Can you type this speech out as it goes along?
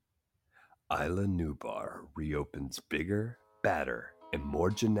Isla Nublar reopens bigger, badder, and more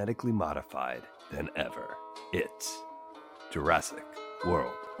genetically modified than ever. It's Jurassic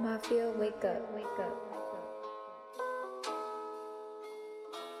World. Mafia, wake up, wake up.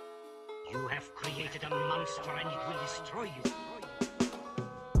 You have created a monster and it will destroy you.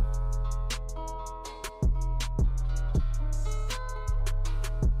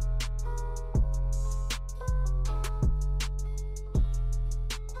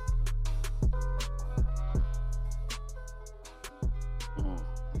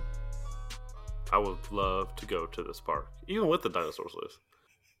 I would love to go to this park, even with the dinosaurs loose.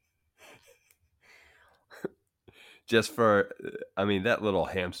 Just for, that little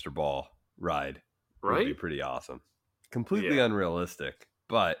hamster ball ride would be Right? pretty awesome. Completely Yeah. unrealistic,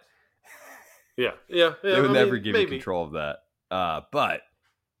 but Yeah. they would never give you maybe. control of that. But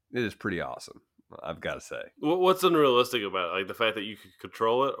it is pretty awesome, I've got to say. What's unrealistic about it? Like the fact that you could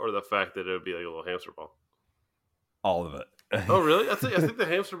control it, or the fact that it would be like a little hamster ball? All of it. Oh, really? I think the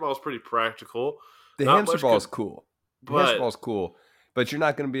hamster ball is pretty practical. The Not hamster much ball could- is cool. The but- hamster ball is cool, but you're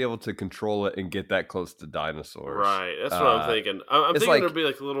not going to be able to control it and get that close to dinosaurs. Right. That's what I'm thinking. I'm it's thinking like- there'd be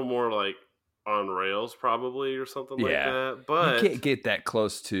like a little more like on rails, probably, or something like that. But you can't get that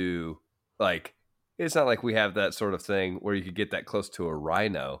close to, like, it's not like we have that sort of thing where you could get that close to a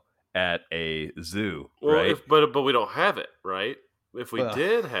rhino at a zoo, well, right? but we don't have it, right? If we Well.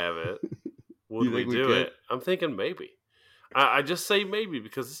 did have it, would You we think we do could? it? I'm thinking maybe. I just say maybe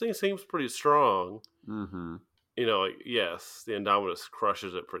because this thing seems pretty strong. Mm-hmm. You know, like, yes, the Indominus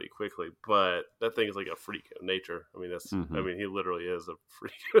crushes it pretty quickly, but that thing is like a freak of nature. I mean, Mhm. I mean, he literally is a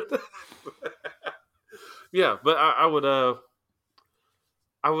freak. Yeah, but I would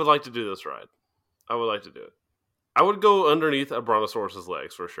like to do this ride. I would like to do it. I would go underneath a brontosaurus's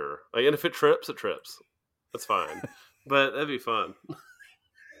legs for sure. Like, and if it trips, it trips. That's fine. But that'd be fun.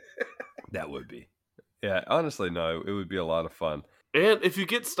 That would be. Yeah, honestly, no, it would be a lot of fun. And if you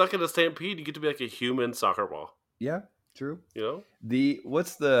get stuck in a stampede, you get to be like a human soccer ball. Yeah, true. You know?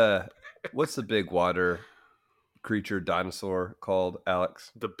 What's the big water creature dinosaur called,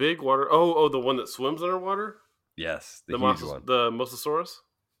 Alex? The big water. Oh, the one that swims underwater. Yes, the huge one. The Mosasaurus.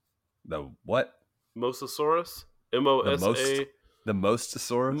 The what? Mosasaurus. M-O-S-A. The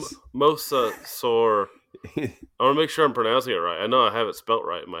Mosasaurus? Mosasaur. I want to make sure I'm pronouncing it right. I know I have it spelt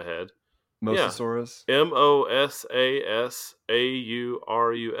right in my head. Mosasaurus? Mosasaurus.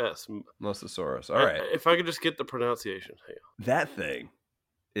 Mosasaurus. All right. If I could just get the pronunciation. Hang on. That thing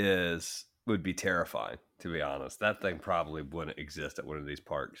would be terrifying, to be honest. That thing probably wouldn't exist at one of these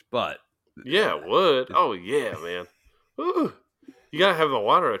parks, but Yeah, it would. Oh, yeah, man. Ooh. You got to have the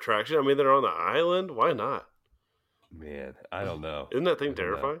water attraction. I mean, they're on the island. Why not? man, I don't know. Isn't that thing I don't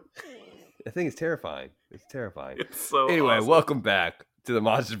know. terrifying? I think it's terrifying. It's terrifying. It's so Anyway, awesome. welcome back to the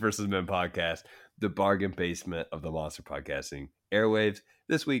Monsters vs. Men podcast, the bargain basement of the monster podcasting airwaves.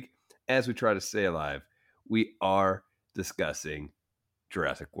 This week, as we try to stay alive, we are discussing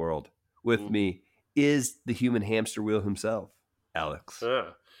Jurassic World. With me is the human hamster wheel himself, Alex.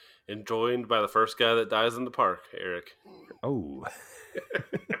 Yeah. And joined by the first guy that dies in the park, Eric. Oh.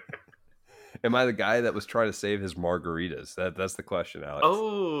 Am I the guy that was trying to save his margaritas? That's the question, Alex.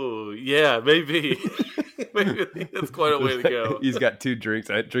 Oh, yeah, maybe. Maybe that's quite a way to go. He's got two drinks.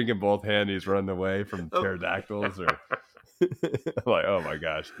 I drink in both hands. He's running away from pterodactyls. Or I'm like, oh my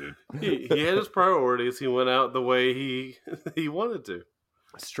gosh, dude. He had his priorities. He went out the way he wanted to.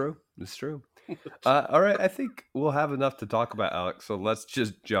 It's true. It's true. All right. I think we'll have enough to talk about, Alex. So let's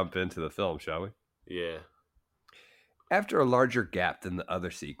just jump into the film, shall we? Yeah. After a larger gap than the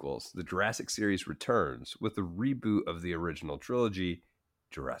other sequels, the Jurassic series returns with a reboot of the original trilogy,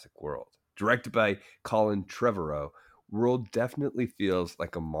 Jurassic World. Directed by Colin Trevorrow, World definitely feels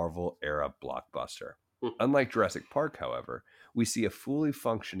like a Marvel-era blockbuster. Unlike Jurassic Park, however, we see a fully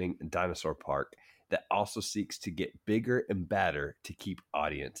functioning dinosaur park that also seeks to get bigger and badder to keep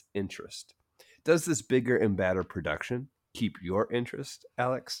audience interest. Does this bigger and badder production keep your interest,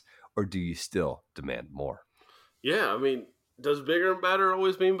 Alex, or do you still demand more? Yeah, I mean, does bigger and better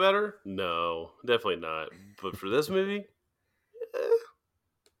always mean better? No, definitely not. But for this movie,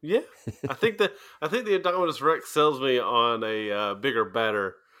 yeah. I think the Indominus Rex sells me on a bigger,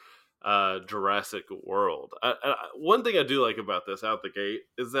 better Jurassic World. One thing I do like about this out the gate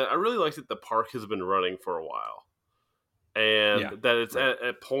is that I really like that the park has been running for a while, and that it's at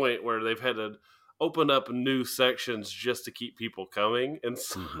a point where they've had to open up new sections just to keep people coming. And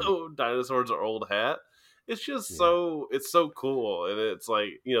so dinosaurs are old hat. It's just it's so cool, and it's like,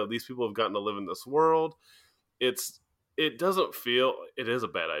 you know, these people have gotten to live in this world. It's it doesn't feel, it is a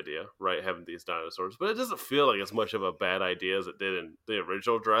bad idea, right, having these dinosaurs, but it doesn't feel like as much of a bad idea as it did in the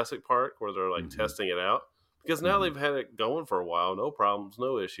original Jurassic Park, where they're like testing it out, because now they've had it going for a while, no problems,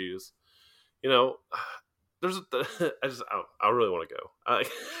 no issues. You know, there's I really want to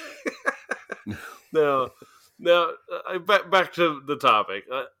go. Now, back to the topic.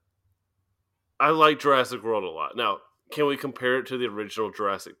 I like Jurassic World a lot. Now, can we compare it to the original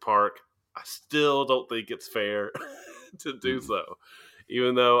Jurassic Park? I still don't think it's fair to do so,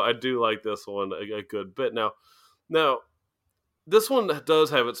 even though I do like this one a good bit. Now, this one does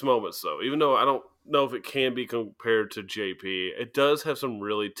have its moments, though. Even though I don't know if it can be compared to JP, it does have some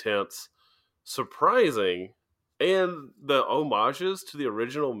really tense, surprising, and the homages to the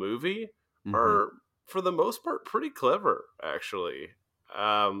original movie are, for the most part, pretty clever, actually.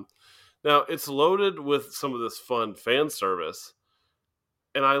 Now, it's loaded with some of this fun fan service,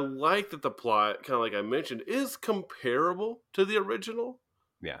 and I like that the plot, kind of like I mentioned, is comparable to the original.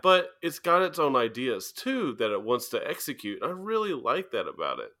 Yeah. But it's got its own ideas, too, that it wants to execute. I really like that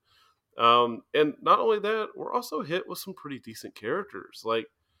about it. And not only that, we're also hit with some pretty decent characters. Like,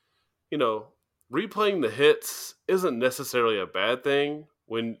 you know, replaying the hits isn't necessarily a bad thing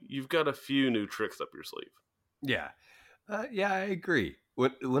when you've got a few new tricks up your sleeve. Yeah. Yeah, I agree.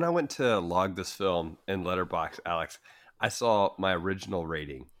 When I went to log this film in Letterboxd, Alex, I saw my original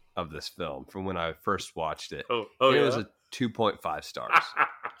rating of this film from when I first watched it. Oh, and yeah? It was a 2.5 stars.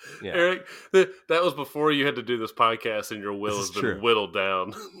 Yeah. Eric, that was before you had to do this podcast and your will has been whittled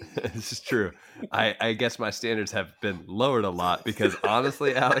down. This is true. I guess my standards have been lowered a lot because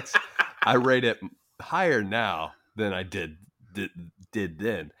honestly, Alex, I rate it higher now than I did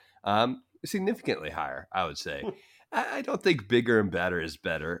then. Significantly higher, I would say. I don't think bigger and better is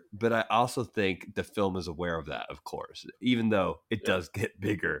better, but I also think the film is aware of that, of course, even though it does get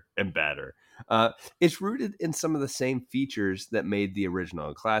bigger and better. It's rooted in some of the same features that made the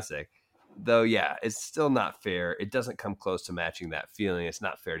original a classic, though, yeah, it's still not fair. It doesn't come close to matching that feeling. It's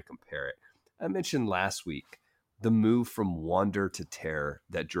not fair to compare it. I mentioned last week the move from wonder to terror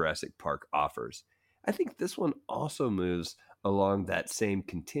that Jurassic Park offers. I think this one also moves along that same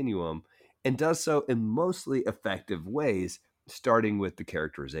continuum and does so in mostly effective ways, starting with the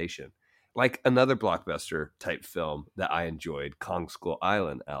characterization. Like another blockbuster type film that I enjoyed, Kong Skull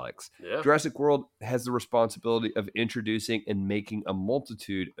Island, Alex. Yeah. Jurassic World has the responsibility of introducing and making a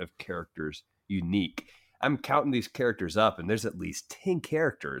multitude of characters unique. I'm counting these characters up, and there's at least 10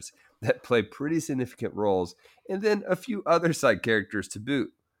 characters that play pretty significant roles, and then a few other side characters to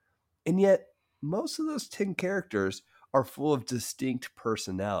boot. And yet, most of those 10 characters are full of distinct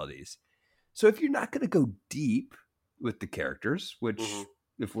personalities. So if you're not going to go deep with the characters, which,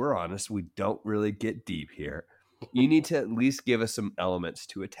 if we're honest, we don't really get deep here, you need to at least give us some elements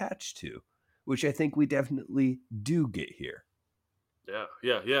to attach to, which I think we definitely do get here.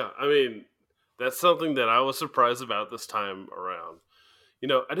 Yeah. I mean, that's something that I was surprised about this time around. You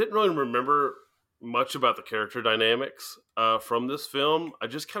know, I didn't really remember much about the character dynamics from this film. I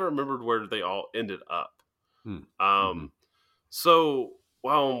just kind of remembered where they all ended up. So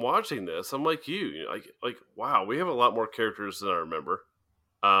while I'm watching this, I'm like like wow, we have a lot more characters than I remember.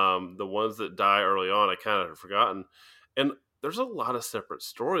 The ones that die early on, I kind of had forgotten, and there's a lot of separate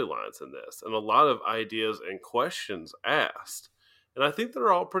storylines in this, and a lot of ideas and questions asked, and I think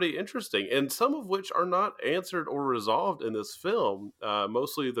they're all pretty interesting, and some of which are not answered or resolved in this film.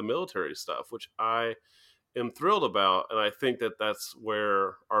 Mostly the military stuff, which I am thrilled about, and I think that that's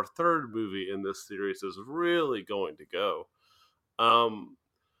where our third movie in this series is really going to go.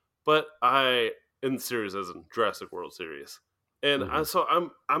 But in series as in Jurassic World series, and so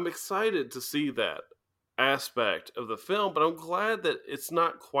I'm excited to see that aspect of the film, but I'm glad that it's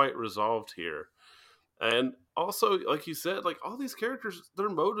not quite resolved here. And also, like you said, like all these characters, their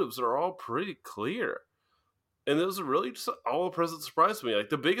motives are all pretty clear, and it was really just all a pleasant surprise to me. Like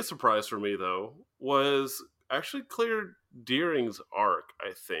the biggest surprise for me though was actually Claire Dearing's arc,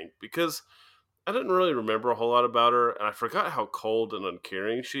 I think, because I didn't really remember a whole lot about her, and I forgot how cold and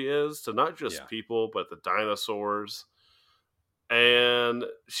uncaring she is to not just people, but the dinosaurs. And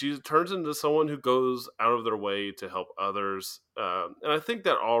she turns into someone who goes out of their way to help others. And I think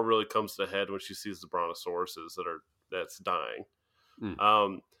that all really comes to head when she sees the brontosauruses that's dying.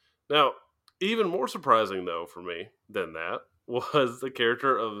 Now, even more surprising, though, for me than that was the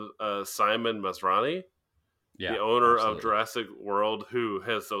character of Simon Masrani. The owner of Jurassic World, who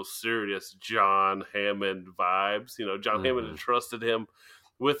has those serious John Hammond vibes. You know, John Hammond entrusted him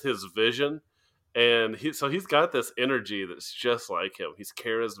with his vision, and he's got this energy that's just like him. He's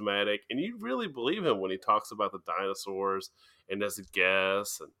charismatic, and you really believe him when he talks about the dinosaurs and as a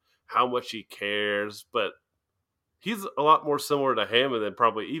guest and how much he cares. But he's a lot more similar to Hammond than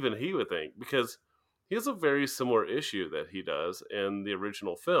probably even he would think, because he has a very similar issue that he does in the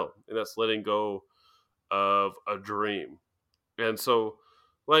original film, and that's letting go of a dream. And so,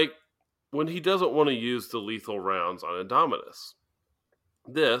 like, when he doesn't want to use the lethal rounds on Indominus,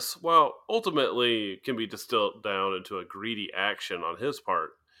 this, while ultimately can be distilled down into a greedy action on his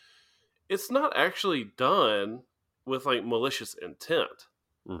part, it's not actually done with like malicious intent.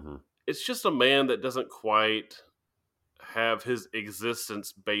 Mm-hmm. It's just a man that doesn't quite have his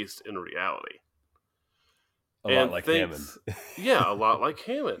existence based in reality. A lot like Hammond. Yeah, a lot like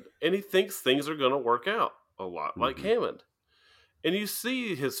Hammond. And he thinks things are going to work out a lot like Mm-hmm. Hammond. And you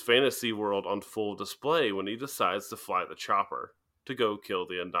see his fantasy world on full display when he decides to fly the chopper to go kill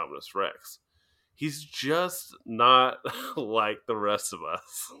the Indominus Rex. He's just not like the rest of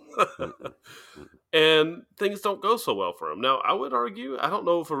us. And things don't go so well for him. Now, I would argue, I don't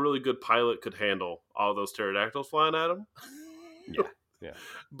know if a really good pilot could handle all those pterodactyls flying at him. Yeah.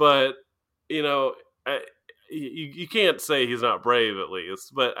 But, you know, you can't say he's not brave, at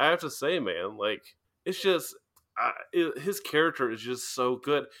least. But I have to say, man, like, it's just, his character is just so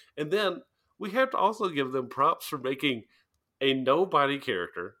good. And then we have to also give them props for making a nobody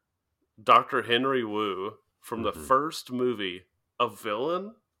character, Dr. Henry Wu, from the first movie, a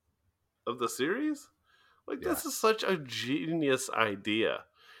villain of the series. Like, this is such a genius idea.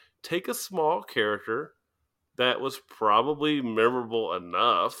 Take a small character that was probably memorable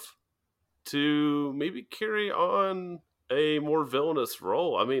enough to maybe carry on a more villainous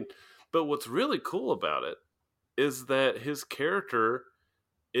role. I mean, but what's really cool about it is that his character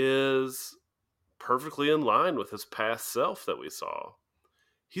is perfectly in line with his past self that we saw.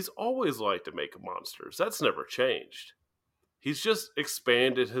 He's always liked to make monsters. That's never changed. He's just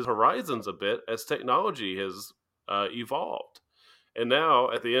expanded his horizons a bit as technology has evolved. And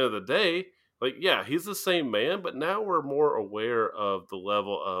now, at the end of the day, like, yeah, he's the same man, but now we're more aware of the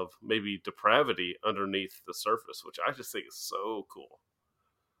level of maybe depravity underneath the surface, which I just think is so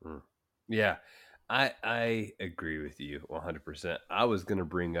cool. Yeah, I agree with you 100%. I was going to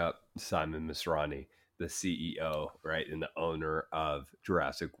bring up Simon Masrani, the CEO, right, and the owner of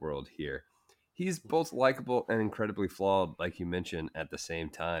Jurassic World here. He's both likable and incredibly flawed, like you mentioned, at the same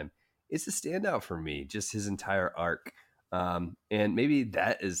time. It's a standout for me, just his entire arc. And maybe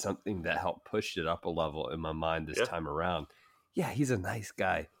that is something that helped push it up a level in my mind this time around. Yeah, he's a nice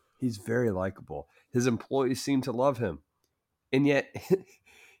guy. He's very likable. His employees seem to love him. And yet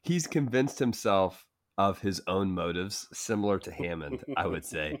he's convinced himself of his own motives, similar to Hammond, I would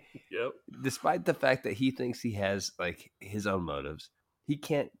say. Yep. Despite the fact that he thinks he has like his own motives, he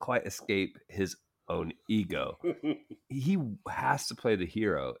can't quite escape his own ego. He has to play the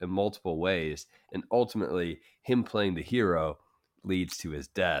hero in multiple ways, and ultimately him playing the hero leads to his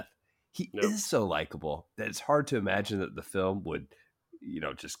death. He is so likable that it's hard to imagine that the film would,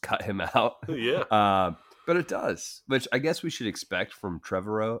 just cut him out. Yeah. But it does, which I guess we should expect from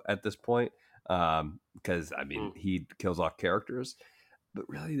Trevorrow at this point, because, I mean, he kills off characters. But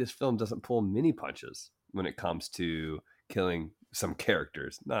really, this film doesn't pull many punches when it comes to killing some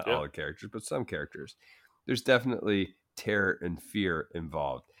characters. Not all the characters, but some characters. There's definitely terror and fear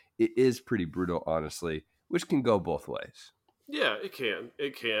involved. It is pretty brutal, honestly, which can go both ways. Yeah, it can.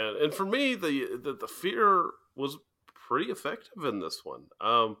 It can. And for me, the fear was pretty effective in this one.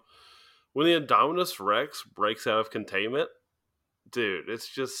 When the Indominus Rex breaks out of containment, dude, it's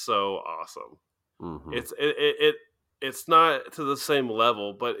just so awesome. Mm-hmm. It's not to the same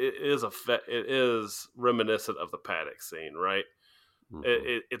level, but it is reminiscent of the paddock scene, right?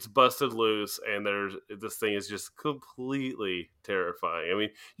 Mm-hmm. It's busted loose, and this thing is just completely terrifying. I mean,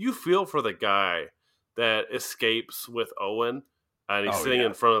 you feel for the guy that escapes with Owen, and he's sitting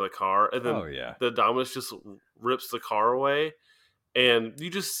in front of the car, and then the Indominus just rips the car away, and you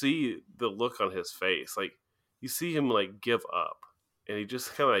just see the look on his face. Like, you see him like give up. And he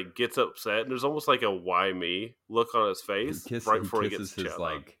just kind of like gets upset, and there's almost like a "why me" look on his face right before he gets his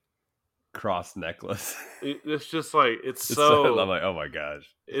like cross necklace. It's just like it's so. I'm like, oh my gosh,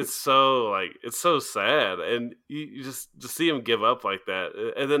 it's so sad, and you just to see him give up like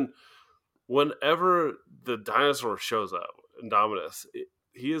that, and then whenever the dinosaur shows up, Indominus,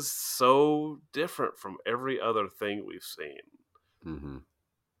 he is so different from every other thing we've seen. Mm-hmm.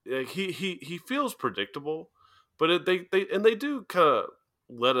 Like he feels predictable. But they do kind of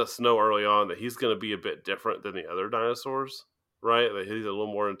let us know early on that he's going to be a bit different than the other dinosaurs, right? That he's a little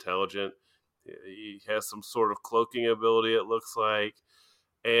more intelligent. He has some sort of cloaking ability, it looks like,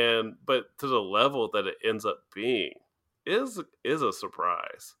 but to the level that it ends up being is a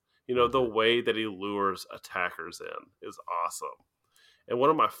surprise. The way that he lures attackers in is awesome, And one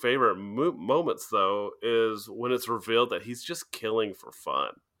of my favorite moments, though, is when it's revealed that he's just killing for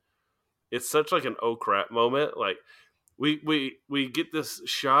fun. It's such like an oh crap moment. Like we get this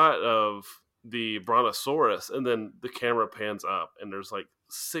shot of the brontosaurus, and then the camera pans up, and there's like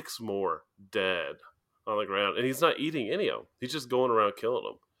 6 more dead on the ground, and he's not eating any of them. He's just going around killing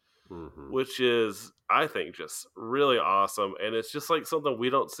them, which is, I think, just really awesome. And it's just like something we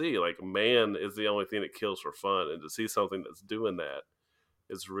don't see. Like, man is the only thing that kills for fun, and to see something that's doing that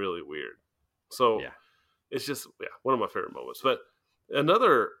is really weird. So it's just one of my favorite moments. But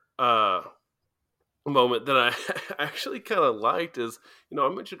another moment that I actually kind of liked is, I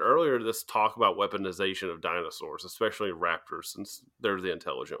mentioned earlier this talk about weaponization of dinosaurs, especially raptors, since they're the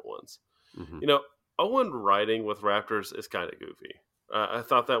intelligent ones. Owen riding with raptors is kind of goofy. I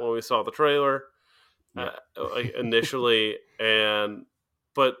thought that when we saw the trailer initially,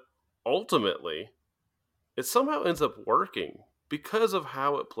 but ultimately it somehow ends up working because of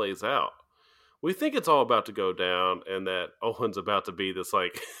how it plays out. We think it's all about to go down and that Owen's about to be this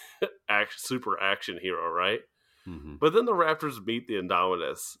like super action hero, right? But then the raptors meet the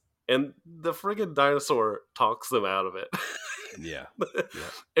Indominus, and the friggin' dinosaur talks them out of it. Yeah.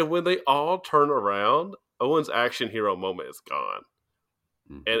 And when they all turn around, Owen's action hero moment is gone.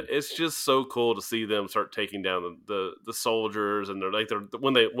 And it's just so cool to see them start taking down the soldiers, and they're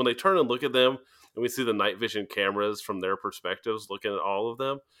when they turn and look at them, and we see the night vision cameras from their perspectives looking at all of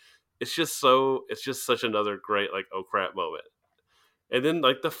them. It's just such another great like oh crap moment. And then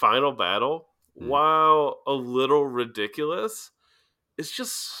like the final battle, while a little ridiculous, it's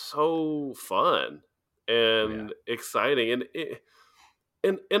just so fun and exciting.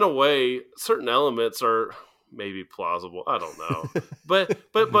 And in a way, certain elements are maybe plausible. I don't know.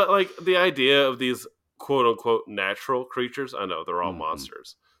 but like the idea of these quote unquote natural creatures, I know they're all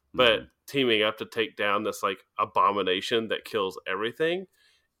monsters, but teaming up to take down this like abomination that kills everything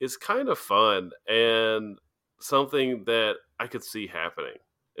is kind of fun and something that I could see happening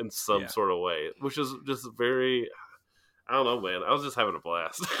in some sort of way, which is just very, I don't know, man. I was just having a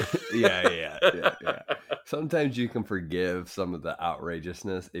blast. Yeah. Sometimes you can forgive some of the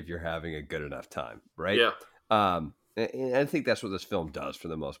outrageousness if you're having a good enough time, right? Yeah. And I think that's what this film does for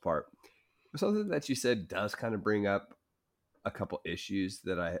the most part. Something that you said does kind of bring up a couple issues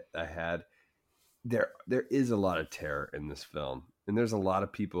that I had. There is a lot of terror in this film, and there's a lot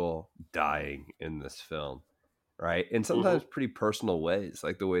of people dying in this film, right? And sometimes pretty personal ways,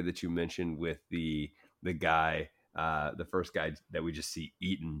 like the way that you mentioned with the guy, the first guy that we just see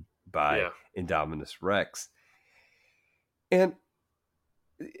eaten by Indominus Rex. And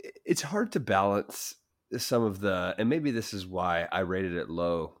it's hard to balance some of and maybe this is why I rated it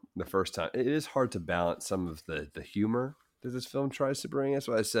low the first time. It is hard to balance some of the humor that this film tries to bring. That's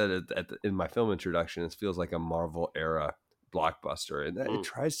why I said in my film introduction, it feels like a Marvel era blockbuster, and that it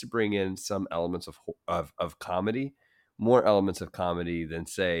tries to bring in some elements of comedy, more elements of comedy than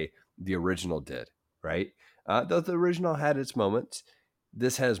say the original did, right? Though the original had its moments,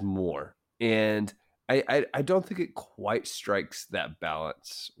 this has more, and I don't think it quite strikes that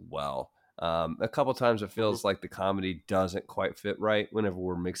balance well. A couple times it feels like the comedy doesn't quite fit right whenever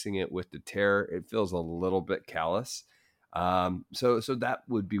we're mixing it with the terror. It feels a little bit callous. So that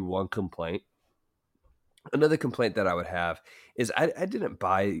would be one complaint. Another complaint that I would have is I didn't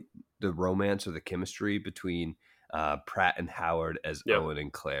buy the romance or the chemistry between Pratt and Howard as Owen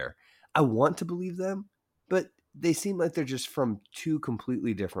and Claire. I want to believe them, but they seem like they're just from two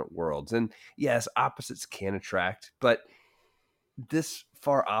completely different worlds. And yes, opposites can attract, but this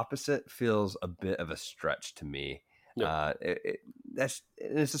far opposite feels a bit of a stretch to me. It's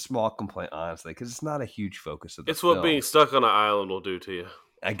a small complaint, honestly, because it's not a huge focus of the film. What being stuck on an island will do to you,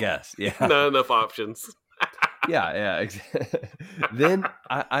 I guess. Yeah, not enough options. yeah. Then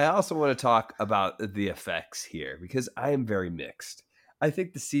I also want to talk about the effects here, because I am very mixed. I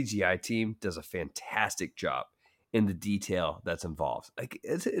think the CGI team does a fantastic job in the detail that's involved. Like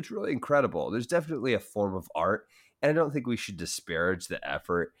it's really incredible. There's definitely a form of art, and I don't think we should disparage the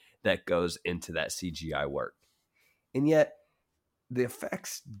effort that goes into that CGI work. And yet, the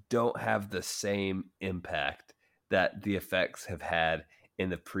effects don't have the same impact that the effects have had in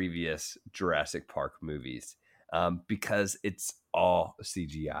the previous Jurassic Park movies, because it's all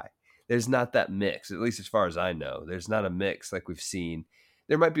CGI. There's not that mix, at least as far as I know. There's not a mix like we've seen.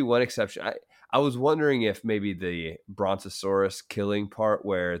 There might be one exception. I was wondering if maybe the Brontosaurus killing part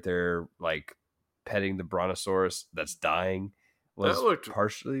where they're like petting the Brontosaurus that's dying was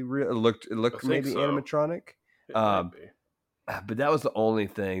partially real. It looked maybe animatronic. But that was the only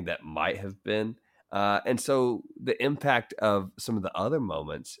thing that might have been. And so the impact of some of the other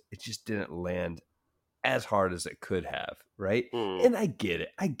moments, it just didn't land as hard as it could have, right? Hmm. And I get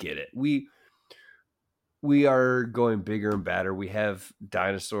it. We are going bigger and badder. We have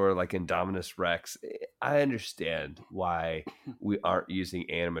dinosaur like Indominus Rex. I understand why we aren't using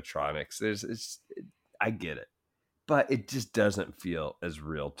animatronics. I get it, but it just doesn't feel as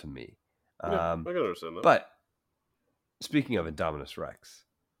real to me. Yeah, I can understand that. But speaking of Indominus Rex,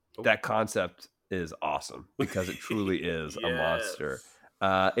 Oh. that concept is awesome because it truly is a monster.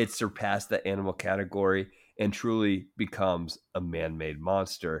 It surpassed the animal category and truly becomes a man-made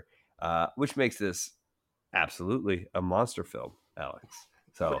monster, which makes this absolutely a monster film, Alex.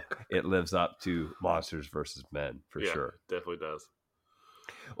 So it lives up to Monsters versus Men for sure. Definitely does.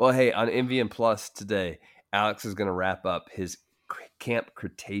 Well, hey, on MVN Plus today, Alex is going to wrap up his Camp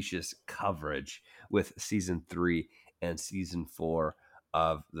Cretaceous coverage with season 3 and season 4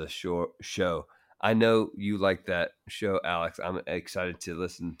 of the show. I know you like that show, Alex. I'm excited to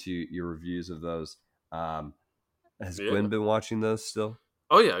listen to your reviews of those. Has Gwen been watching those still?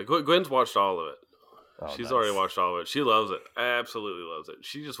 Oh yeah, Gwen's watched all of it. Oh, She's nice. already watched all of it. She loves it. Absolutely loves it.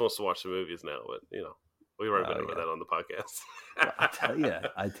 She just wants to watch the movies now, but we've already been over that on the podcast.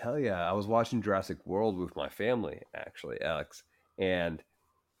 I tell you, I was watching Jurassic World with my family, actually, Alex, and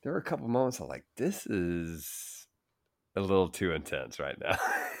there were a couple moments I'm like, this is a little too intense right now.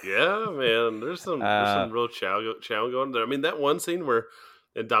 Yeah, man. There's some real chow going there. I mean, that one scene where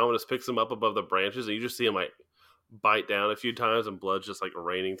Indominus picks him up above the branches and you just see him like bite down a few times and blood's just like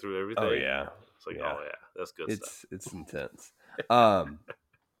raining through everything. Oh yeah. It's like, oh yeah, that's good stuff. It's intense.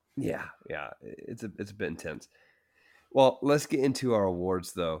 Yeah, it's a bit intense. Well, let's get into our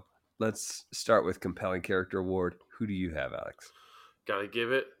awards though. Let's start with compelling character award. Who do you have, Alex? Gotta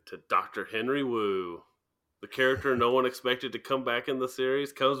give it to Dr. Henry Wu. The character no one expected to come back in the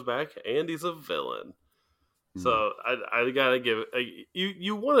series comes back, and he's a villain. So I gotta give it.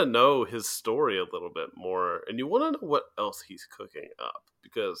 You want to know his story a little bit more, and you want to know what else he's cooking up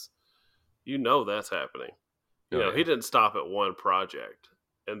because that's happening. He didn't stop at one project,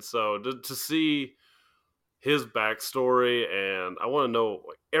 and so to see his backstory, and I want to know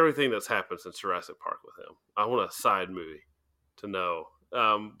everything that's happened since Jurassic Park with him. I want a side movie to know,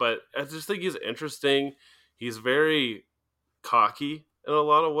 but I just think he's interesting. He's very cocky in a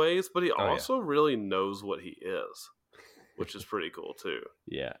lot of ways, but he also really knows what he is, which is pretty cool too.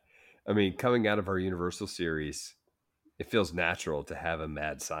 Yeah. I mean, coming out of our Universal series, it feels natural to have a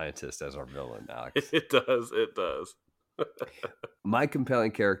mad scientist as our villain, Alex. It does. My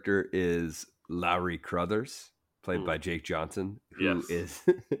compelling character is Lowry Crothers, played by Jake Johnson, who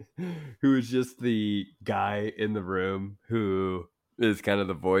is just the guy in the room who is kind of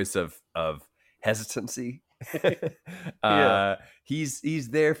the voice of hesitancy. He's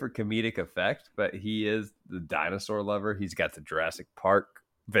there for comedic effect, but he is the dinosaur lover. He's got the Jurassic Park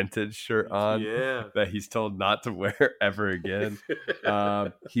vintage shirt on that he's told not to wear ever again.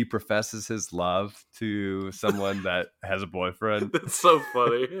 He professes his love to someone that has a boyfriend. It's so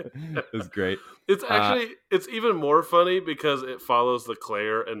funny. It's great. It's actually it's even more funny because it follows the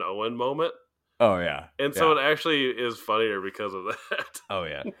Claire and Owen moment. Oh yeah. And so it actually is funnier because of that. Oh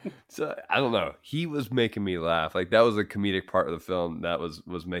yeah. So I don't know. He was making me laugh. Like that was a comedic part of the film that was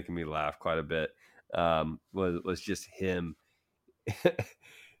making me laugh quite a bit. Was just him.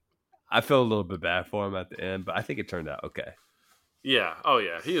 I felt a little bit bad for him at the end, but I think it turned out okay. Yeah. Oh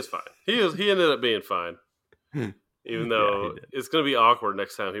yeah. He is fine. He ended up being fine. Even though it's going to be awkward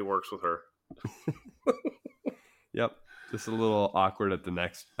next time he works with her. Yep. Just a little awkward at the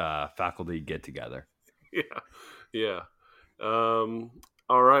next faculty get together. Yeah. All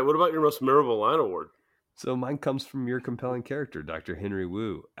right. What about your most memorable line award? So mine comes from your compelling character, Dr. Henry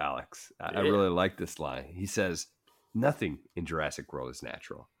Wu, Alex. I really like this line. He says, "Nothing in Jurassic World is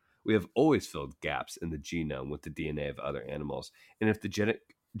natural. We have always filled gaps in the genome with the DNA of other animals. And if the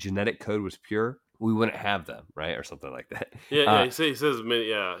genetic code was pure, we wouldn't have them," right? Or something like that. Yeah. He says,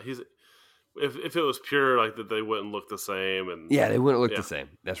 if it was pure, like that, they wouldn't look the same. And they wouldn't look the same.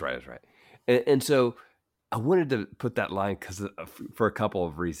 That's right. And so I wanted to put that line for a couple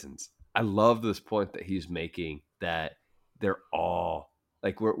of reasons. I love this point that he's making that they're all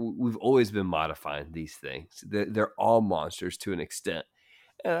like we've always been modifying these things. They're all monsters to an extent.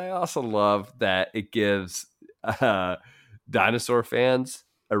 And I also love that it gives dinosaur fans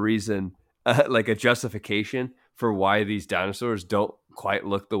a reason, like a justification for why these dinosaurs don't quite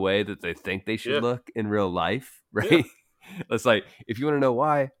look the way that they think they should look in real life, right? Yeah. It's like, if you want to know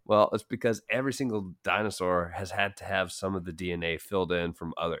why, well, it's because every single dinosaur has had to have some of the DNA filled in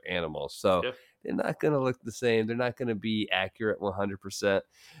from other animals. So they're not going to look the same. They're not going to be accurate 100%.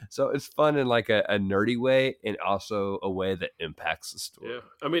 So it's fun in like a nerdy way, and also a way that impacts the story. Yeah,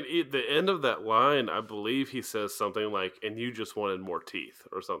 I mean, the end of that line, I believe he says something like, "And you just wanted more teeth,"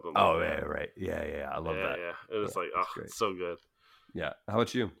 or something like Oh, that. yeah, right. Yeah. I love Yeah, that. yeah. And it's Yeah, like, that's oh, great. it's so good. Yeah. How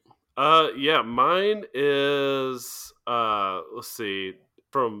about you? Yeah, mine is let's see,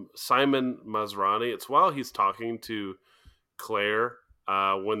 from Simon Masrani. It's while he's talking to Claire,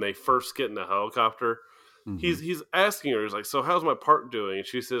 when they first get in the helicopter. Mhm. He's asking her, he's like, "So how's my part doing?" And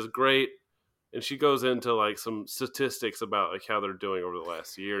she says, "Great." And she goes into like some statistics about like how they're doing over the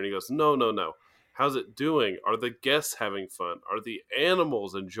last year. And he goes, "No, no, no. How's it doing? Are the guests having fun? Are the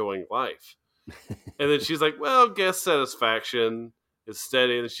animals enjoying life?" And then she's like, "Well, guest satisfaction is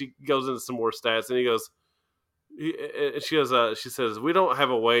steady." And then she goes into some more stats, and he goes, and she says, "We don't have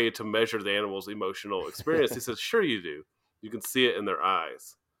a way to measure the animal's emotional experience." He says, "Sure you do. You can see it in their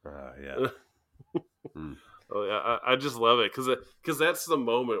eyes." Yeah. Mm. Oh, yeah, I just love it because that's the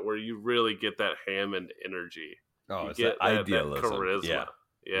moment where you really get that Hammond energy. Oh, You it's get that that idealism. charisma. Yeah.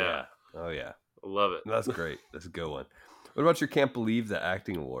 Yeah, Oh, yeah. I love it. That's great. That's a good one. What about your Can't Believe the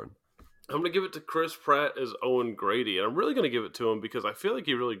Acting Award? I'm going to give it to Chris Pratt as Owen Grady, and I'm really going to give it to him because I feel like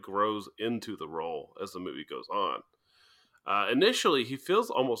he really grows into the role as the movie goes on. Initially, he feels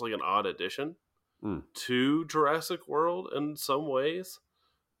almost like an odd addition Mm. to Jurassic World in some ways,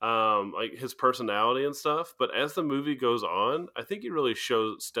 like his personality and stuff. But as the movie goes on, I think he really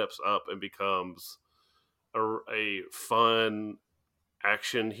steps up and becomes a fun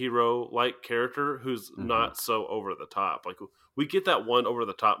action hero like character who's Mhm. not so over the top. Like we get that one over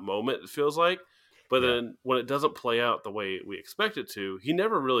the top moment, it feels like, but Yeah. then when it doesn't play out the way we expect it to, he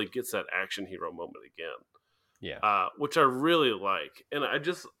never really gets that action hero moment again. Yeah. Which I really like. And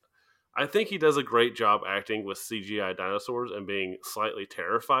I think he does a great job acting with CGI dinosaurs and being slightly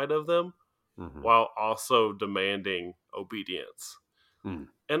terrified of them Mhm. while also demanding obedience. Mm.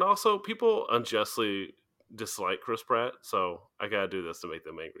 And also, people unjustly dislike Chris Pratt, so I gotta do this to make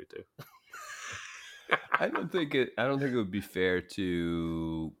them angry too. I don't think it would be fair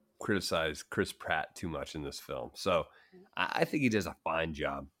to criticize Chris Pratt too much in this film. So I think he does a fine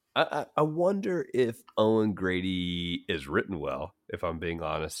job. I wonder if Owen Grady is written well, if I'm being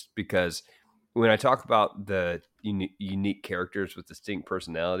honest, because when I talk about the unique characters with distinct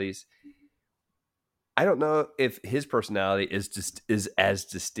personalities, I don't know if his personality is as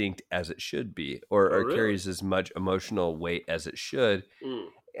distinct as it should be, Oh, or really? carries as much emotional weight as it should. Mm,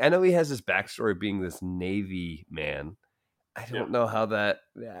 I know he has this backstory being this Navy man. I yeah. don't know how that.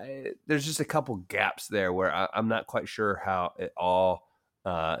 There's just a couple gaps there where I'm not quite sure how it all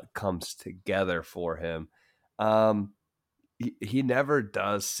comes together for him. Um, he never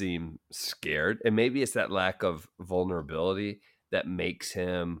does seem scared, and maybe it's that lack of vulnerability that makes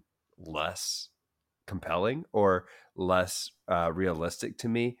him less compelling or less realistic to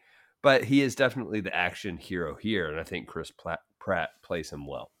me. But he is definitely the action hero here, and I think Chris Pratt plays him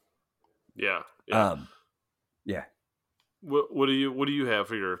well. Yeah, yeah. Um, yeah, What do you have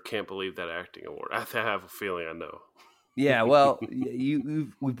for your Can't Believe That Acting Award? I have a feeling I know. yeah. Well,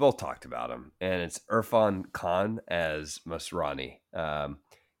 we've both talked about him, and it's Irfan Khan as Masrani.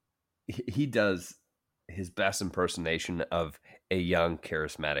 He does his best impersonation of a young,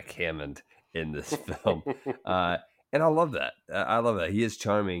 charismatic Hammond in this film, and I love that. I love that. He is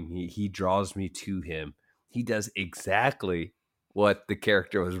charming. He draws me to him. He does exactly what the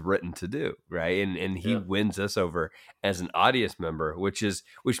character was written to do, right? And he Yeah, wins us over as an audience member, which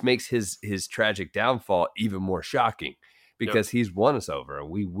makes his tragic downfall even more shocking yeah, because he's won us over, and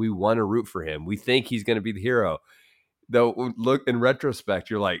we want to root for him. We think he's going to be the hero. Though, look in retrospect,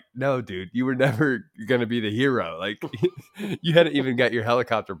 you're like, no, dude, you were never going to be the hero. Like, you hadn't even got your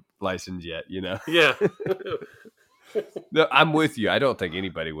helicopter license yet, you know? yeah, No, I'm with you. I don't think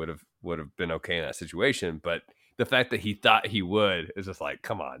anybody would have been okay in that situation, but the fact that he thought he would is just like,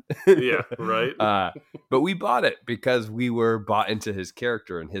 come on. yeah. Right. But we bought it because we were bought into his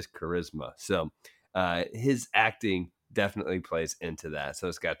character and his charisma. So his acting definitely plays into that. So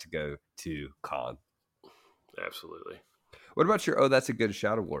it's got to go to Khan. Absolutely. What about your That's a Good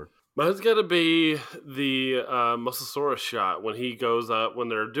Shot award? Mine's got to be the Mosasaurus shot when he goes up when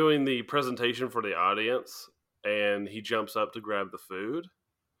they're doing the presentation for the audience, and he jumps up to grab the food.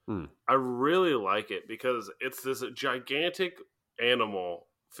 Hmm. I really like it because it's this gigantic animal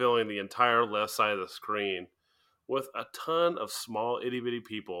filling the entire left side of the screen with a ton of small itty bitty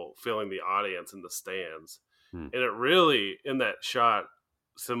people filling the audience in the stands. Hmm. And it really, in that shot,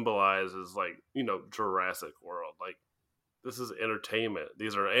 symbolizes like, Jurassic World. Like, this is entertainment.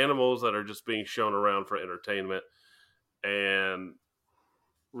 These are animals that are just being shown around for entertainment. And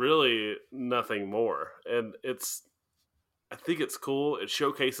really nothing more. And I think it's cool. It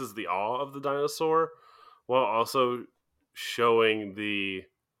showcases the awe of the dinosaur while also showing the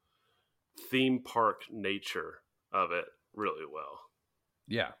theme park nature of it really well.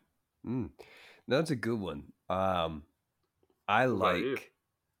 Yeah. That's a good one. I What about you? like,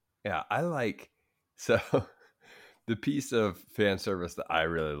 yeah, I like, so the piece of fan service that I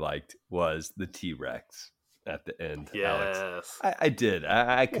really liked was the T-Rex at the end, Alex. Yes. I did.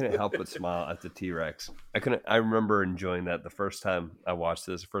 I couldn't help but smile at the T-Rex. I remember enjoying that the first time I watched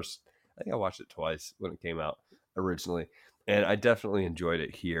this. I think I watched it twice when it came out originally. And I definitely enjoyed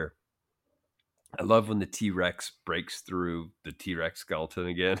it here. I love when the T-Rex breaks through the T-Rex skeleton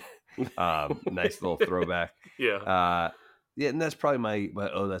again. Nice little throwback. Yeah. Yeah, and that's probably my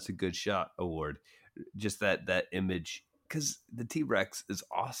oh, that's a good shot award. Just that image, because the T-Rex is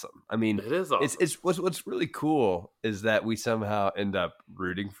awesome. I mean, It is awesome. it's what's really cool is that we somehow end up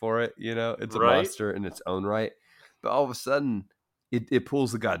rooting for it. You know, it's a Right? monster in its own right, but all of a sudden it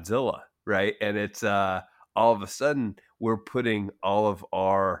pulls the Godzilla, right? And it's all of a sudden we're putting all of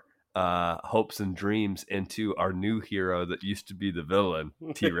our hopes and dreams into our new hero that used to be the villain,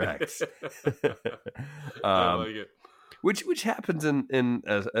 T-Rex. I like it. Which happens in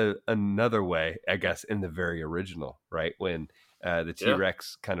another way, I guess, in the very original, right? When the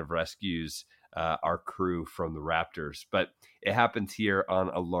T-Rex kind of rescues our crew from the Raptors, but it happens here on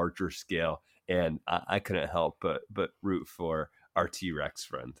a larger scale, and I couldn't help but root for our T-Rex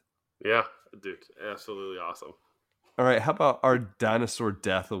friend. Yeah, dude, absolutely awesome. All right, how about our Dinosaur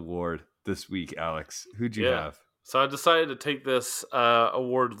Death Award this week, Alex? Who'd you have? So I decided to take this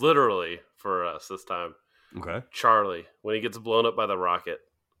award literally for us this time. Okay. Charlie, when he gets blown up by the rocket.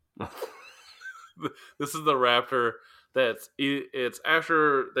 This is the raptor it's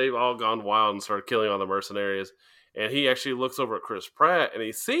after they've all gone wild and started killing all the mercenaries, and he actually looks over at Chris Pratt, and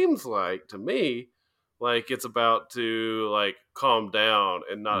he seems like, to me, like it's about to like calm down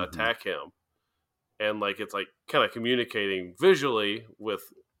and not attack him, and like it's like kind of communicating visually with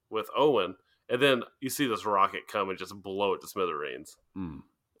Owen, and then you see this rocket come and just blow it to smithereens.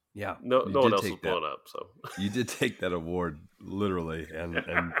 Yeah, no one else was blown up. So you did take that award literally and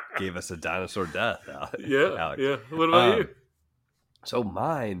gave us a dinosaur death. Yeah, Alex. yeah. What about you? So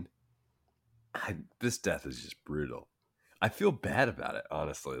mine, this death is just brutal. I feel bad about it,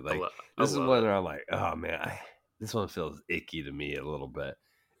 honestly. Like this is one where I'm like, oh man, this one feels icky to me a little bit.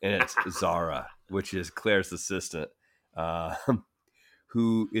 And it's Zara, which is Claire's assistant,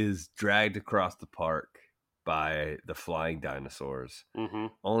 who is dragged across the park by the flying dinosaurs,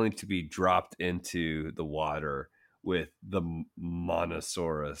 only to be dropped into the water with the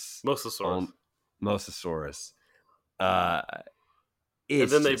Mosasaurus. And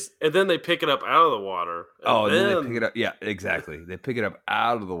then they pick it up out of the water. And then they pick it up. Yeah, exactly. They pick it up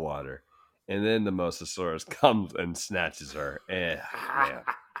out of the water, and then the Mosasaurus comes and snatches her. Man,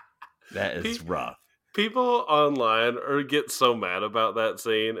 that is rough. People online get so mad about that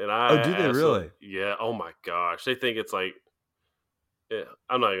scene, and do they really? Yeah. Oh my gosh, they think it's like. Yeah,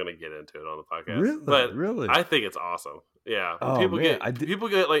 I'm not going to get into it on the podcast, but really, I think it's awesome. Yeah, people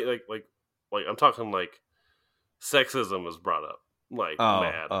get like I'm talking like sexism is brought up, like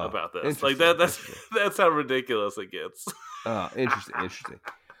mad about this. Like that's how ridiculous it gets. Interesting.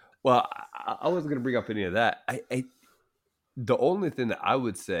 Well, I wasn't going to bring up any of that. The only thing that I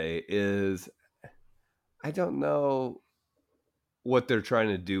would say is I don't know what they're trying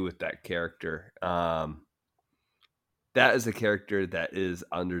to do with that character. That is a character that is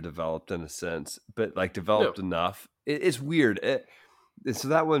underdeveloped in a sense, but like developed enough. It's weird. So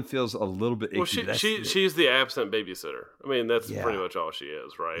that one feels a little bit icky. Well, she's the absent babysitter. I mean, that's pretty much all she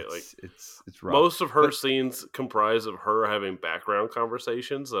is, right? It's rough. Most of her scenes comprise of her having background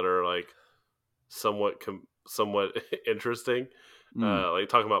conversations that are like somewhat interesting, like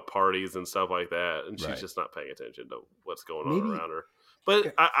talking about parties and stuff like that, and she's just not paying attention to what's going on around her.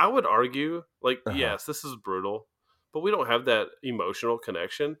 But I would argue, like, yes, this is brutal, but we don't have that emotional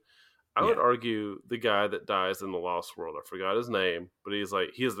connection. I would argue the guy that dies in the Lost World, I forgot his name, but he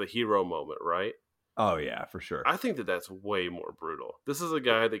has the hero moment, right? Oh, yeah, for sure. I think that's way more brutal. This is a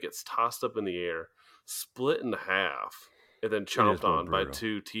guy that gets tossed up in the air, split in half, and then chomped on by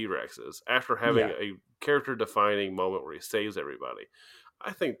two T-Rexes after having a character-defining moment where he saves everybody.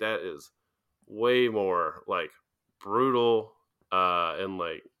 I think that is way more, like, brutal and,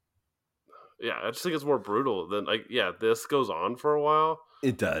 like, I just think it's more brutal than, like, this goes on for a while.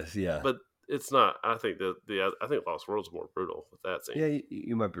 It does, yeah. But it's not. I think I think Lost World's more brutal with that scene. Yeah,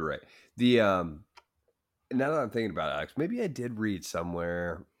 you might be right. Now that I'm thinking about it, Alex, maybe I did read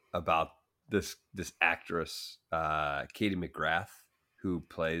somewhere about this actress, Katie McGrath, who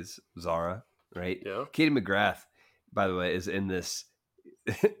plays Zara, right? Yeah. Katie McGrath, by the way, is in this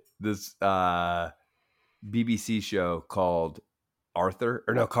this BBC show called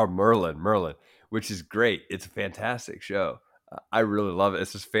called Merlin, which is great. It's a fantastic show. I really love it.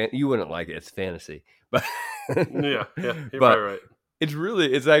 It's just you wouldn't like it. It's fantasy, but Yeah. You're but right.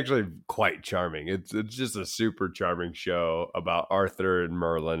 it's actually quite charming. It's just a super charming show about Arthur and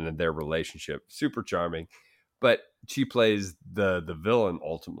Merlin and their relationship. Super charming. But she plays the villain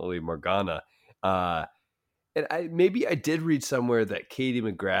ultimately, Morgana. And I did read somewhere that Katie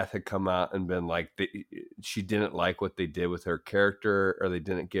McGrath had come out and been like she didn't like what they did with her character, or they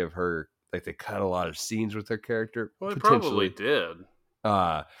didn't give her, like, they cut a lot of scenes with her character. Well, they probably did.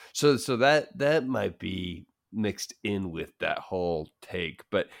 So that might be mixed in with that whole take,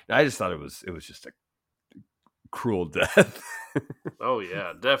 but I just thought it was just a cruel death. Oh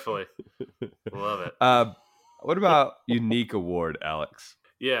yeah, definitely. Love it. What about unique award, Alex?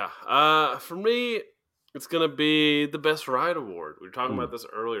 Yeah. For me, it's gonna be the best ride award. We were talking about this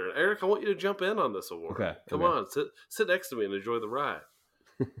earlier. And Eric, I want you to jump in on this award. Okay. Come on, sit next to me and enjoy the ride.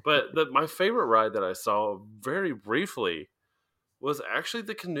 But my favorite ride that I saw very briefly was actually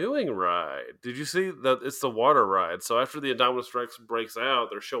the canoeing ride. Did you see that? It's the water ride. So after the Indominus Rex breaks out,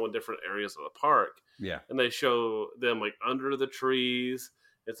 they're showing different areas of the park. Yeah. And they show them like under the trees.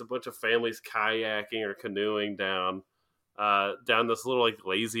 It's a bunch of families kayaking or canoeing down this little like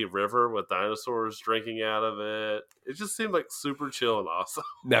lazy river with dinosaurs drinking out of it. It just seemed like super chill and awesome.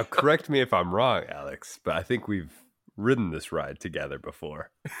 Now, correct me if I'm wrong, Alex, but I think we've ridden this ride together before.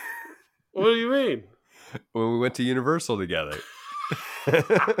 What do you mean? When we went to Universal together.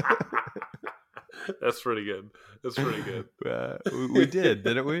 That's pretty good. That's pretty good. We did,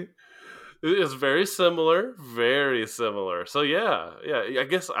 didn't we? It's very similar. Very similar. So yeah. I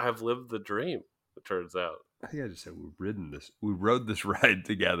guess I've lived the dream, it turns out. I think I just said we rode this ride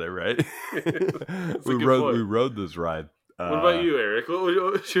together, right? We rode this ride. What about you, Eric? What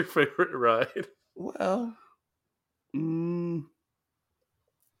was your favorite ride? Well, I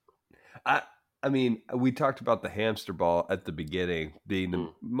mean, we talked about the hamster ball at the beginning being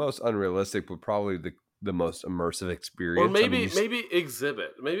the most unrealistic, but probably the most immersive experience. Or maybe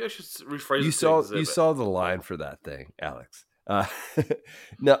exhibit. Maybe I should rephrase it. You saw the line for that thing, Alex.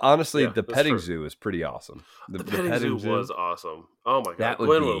 No, honestly, the petting zoo is pretty awesome. The petting zoo was awesome. Oh my god,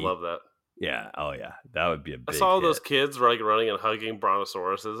 Gwen would love that. Yeah, oh yeah, that would be a big I saw hit. Those kids like running and hugging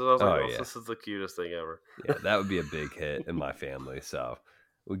brontosauruses, and I was like, this is the cutest thing ever. Yeah, that would be a big hit in my family, so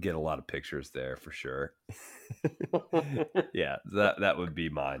we'd get a lot of pictures there for sure. Yeah, that would be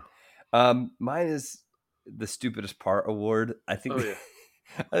mine. Mine is the stupidest part award. I think I think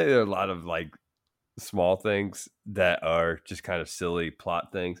there are a lot of like small things that are just kind of silly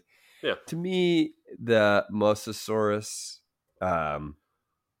plot things. Yeah. To me, the Mosasaurus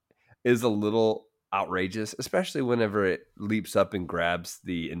is a little outrageous, especially whenever it leaps up and grabs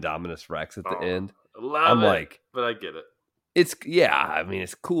the Indominus Rex at the end. I'm like, but I get it. I mean,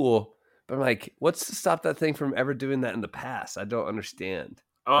 it's cool, but I'm like, what's to stop that thing from ever doing that in the past? I don't understand.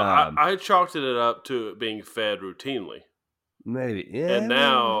 Oh, I chalked it up to it being fed routinely. Maybe, yeah. And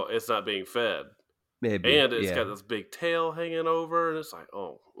now it's not being fed. Maybe, and it's got this big tail hanging over, and it's like,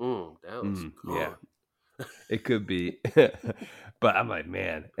 that was cool. Yeah, it could be. But I'm like,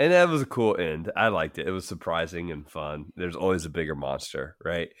 man, and that was a cool end. I liked it. It was surprising and fun. There's always a bigger monster,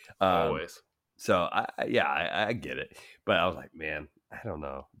 right? Always. So I get it, but I was like, man, I don't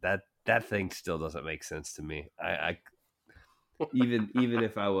know, that thing still doesn't make sense to me. I even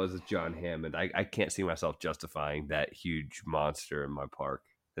if I was John Hammond, I can't see myself justifying that huge monster in my park.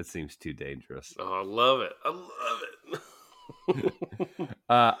 That seems too dangerous. Oh, I love it.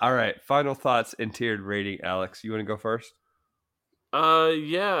 All right, final thoughts and tiered rating. Alex, you want to go first?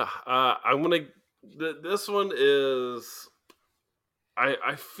 Yeah. I'm gonna. This one is.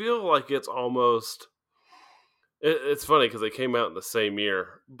 I feel like it's almost. It's funny because they came out in the same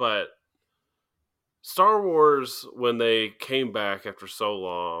year, but Star Wars, when they came back after so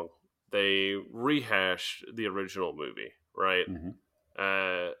long, they rehashed the original movie, right? Mm-hmm.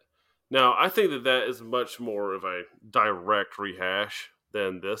 Now, I think that is much more of a direct rehash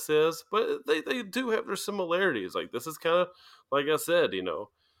than this is, but they do have their similarities. Like, this is kind of, like I said,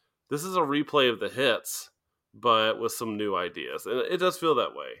 this is a replay of the hits, but with some new ideas. And it does feel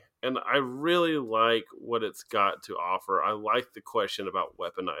that way. And I really like what it's got to offer. I like the question about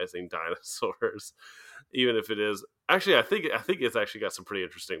weaponizing dinosaurs, even if it is... Actually, I think it's actually got some pretty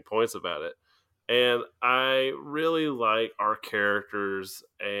interesting points about it. And I really like our characters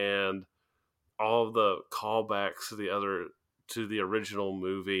and all of the callbacks to the original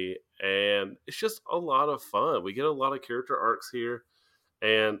movie. And it's just a lot of fun. We get a lot of character arcs here.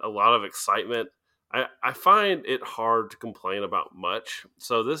 and a lot of excitement. I find it hard to complain about much.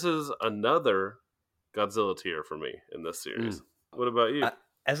 So this is another Godzilla tier for me in this series. What about you?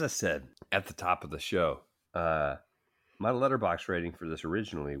 As I said at the top of the show, my letterbox rating for this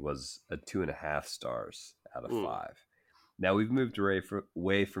originally was a 2.5 stars out of 5. Now we've moved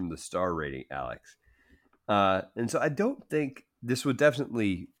away from the star rating, Alex. And so I don't think this would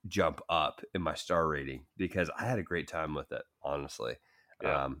definitely jump up in my star rating because I had a great time with it, honestly.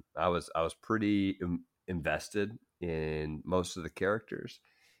 Yeah. I was pretty invested in most of the characters,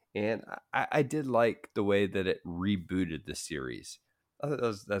 and I did like the way that it rebooted the series. I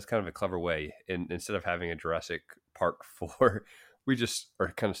thought that's kind of a clever way. Instead of having a Jurassic Park 4, we just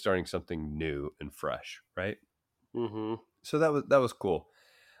are kind of starting something new and fresh, right? Mm-hmm. So that was cool.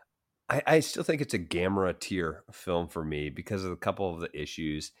 I still think it's a Gamera tier film for me because of a couple of the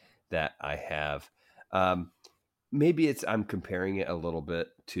issues that I have. Maybe I'm comparing it a little bit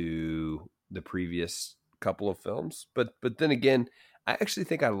to the previous couple of films, but then again, I actually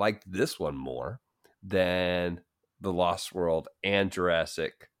think I liked this one more than The Lost World and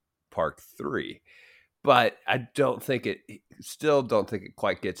Jurassic Park 3. But I still don't think it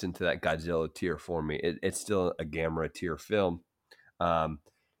quite gets into that Godzilla tier for me. It's still a Gamera tier film.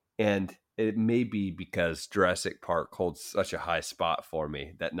 And it may be because Jurassic Park holds such a high spot for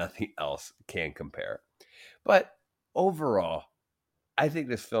me that nothing else can compare. But overall, I think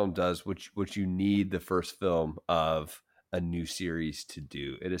this film does what you need the first film of a new series to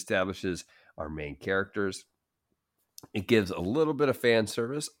do. It establishes our main characters. It gives a little bit of fan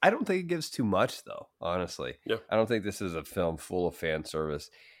service. I don't think it gives too much, though, honestly. Yeah. I don't think this is a film full of fan service.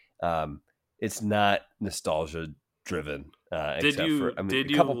 It's not nostalgia driven. Did you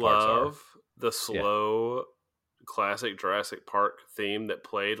love the slow classic Jurassic Park theme that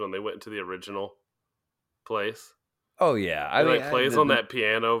played when they went to the original place? Oh yeah, I mean, plays on that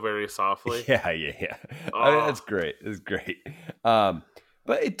piano very softly. Yeah. I mean, that's great. It's great. But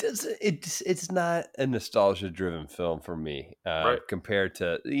it's not a nostalgia driven film for me compared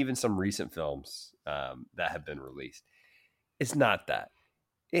to even some recent films that have been released. It's not that.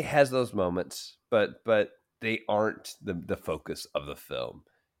 It has those moments, but they aren't the focus of the film.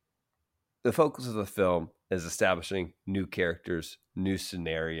 The focus of the film is establishing new characters, new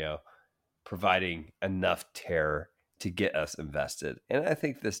scenario, providing enough terror to get us invested. And I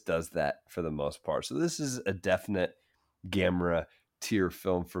think this does that for the most part. So this is a definite Gamera tier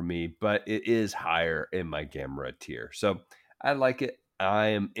film for me, but it is higher in my Gamera tier. So I like it. I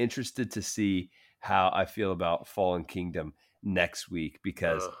am interested to see how I feel about Fallen Kingdom next week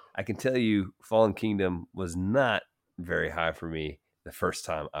because I can tell you Fallen Kingdom was not very high for me the first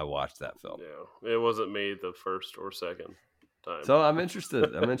time I watched that film. Yeah, it wasn't me the first or second time. So I'm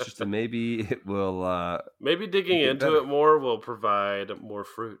interested. Maybe it will. Maybe digging into it more will provide more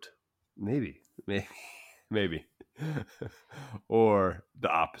fruit. Maybe, or the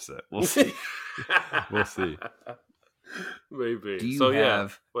opposite. We'll see. We'll see. Maybe. Do you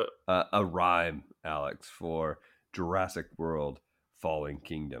have a rhyme, Alex, for Jurassic World Fallen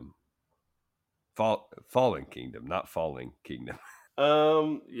Kingdom? Fallen Kingdom, not Falling Kingdom.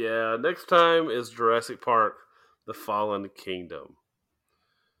 Yeah. Next time is Jurassic Park: The Fallen Kingdom.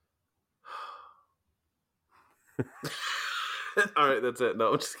 All right, that's it.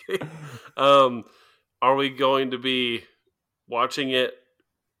 No, I'm just kidding. Are we going to be watching it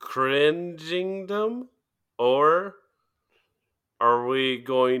cringingdom, or are we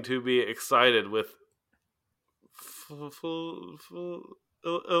going to be excited with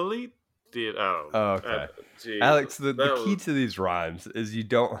elite? Oh, okay. Alex, the key to these rhymes is you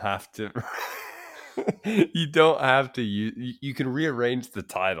don't have to. You don't have to use. You can rearrange the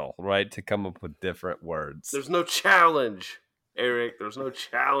title, right, to come up with different words. There's no challenge, Eric. There's no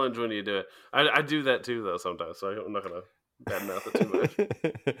challenge when you do it. I do that too, though, sometimes. So I'm not gonna badmouth it too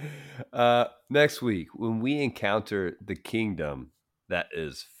much. Next week, when we encounter the kingdom that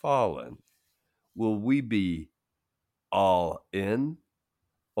is fallen, will we be all in,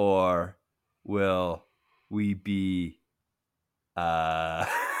 or will we be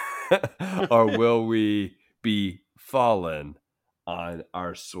or will we be fallen on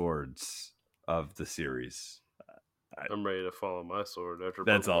our swords of the series? I'm ready to fall on my sword after.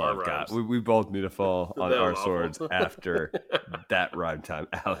 That's all I've got. We both need to fall on our swords after that rhyme time,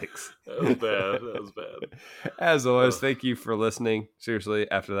 Alex. That was bad. As always, thank you for listening. Seriously,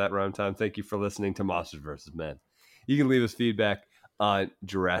 after that rhyme time, thank you for listening to Monsters vs. Men. You can leave us feedback on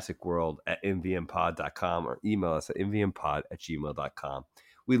Jurassic World at mvmpod.com or email us at mvmpod@gmail.com.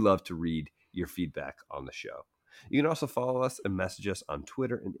 We love to read your feedback on the show. You can also follow us and message us on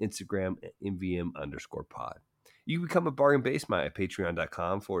Twitter and Instagram at mvm_pod. You can become a bargain basement at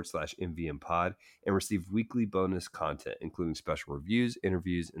patreon.com/MVMpod and receive weekly bonus content, including special reviews,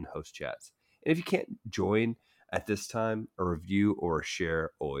 interviews, and host chats. And if you can't join at this time, a review or a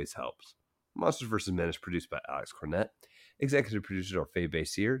share always helps. Monsters vs. Men is produced by Alex Cornett. Executive producers are Faye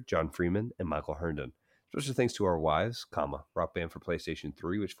Basier, John Freeman, and Michael Herndon. Special thanks to our wives, Rock Band for PlayStation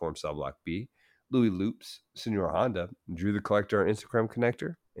 3, which forms Cell Block B, Louis Loops, Senor Honda, Drew the Collector, our Instagram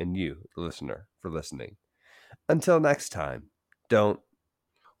connector, and you, the listener, for listening. Until next time, don't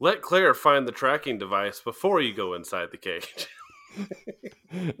Let Claire find the tracking device before you go inside the cage.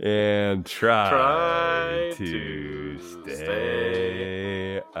 and try to to stay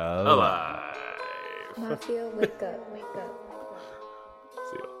stay alive. Mafia, wake up.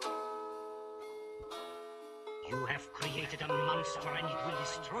 See you. You have created a monster and it will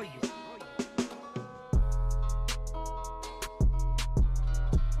destroy you.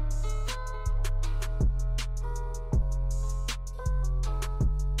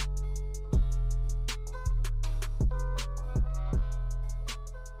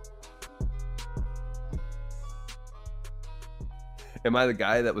 Am I the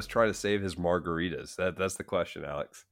guy that was trying to save his margaritas? That's the question, Alex.